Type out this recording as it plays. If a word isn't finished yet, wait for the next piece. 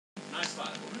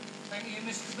fire, Baldrick. Thank you,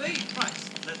 Mr. B.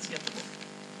 Right, let's get the book.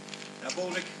 Now,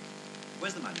 Baldrick,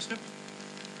 where's the manuscript?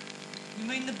 You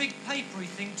mean the big papery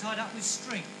thing tied up with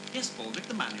string? Yes, Baldrick,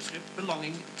 the manuscript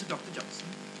belonging to Dr. Johnson.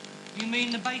 You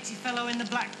mean the Beatty fellow in the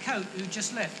black coat who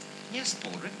just left? Yes,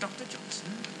 Baldrick, Dr.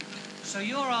 Johnson. So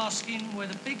you're asking where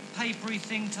the big papery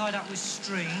thing tied up with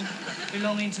string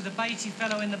belonging to the Beatty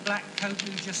fellow in the black coat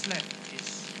who just left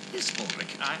is? Yes,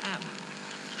 Baldrick, I am.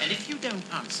 And if you don't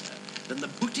answer, then the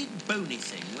booted, bony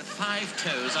thing with 5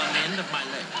 toes on the end of my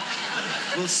leg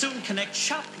will soon connect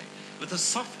sharply with the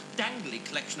soft, dangly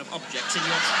collection of objects in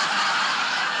your...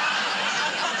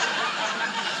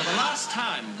 For the last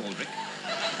time, Baldrick,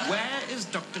 where is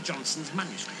Dr. Johnson's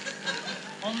manuscript?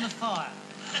 On the fire.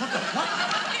 What the what?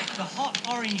 The hot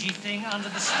orangey thing under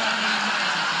the stony...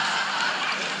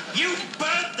 You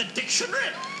burnt the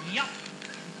dictionary? Yup.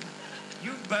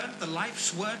 You burnt the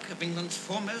life's work of England's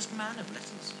foremost man of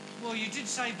letters. Well, you did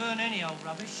say burn any old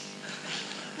rubbish.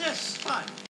 Yes, fine.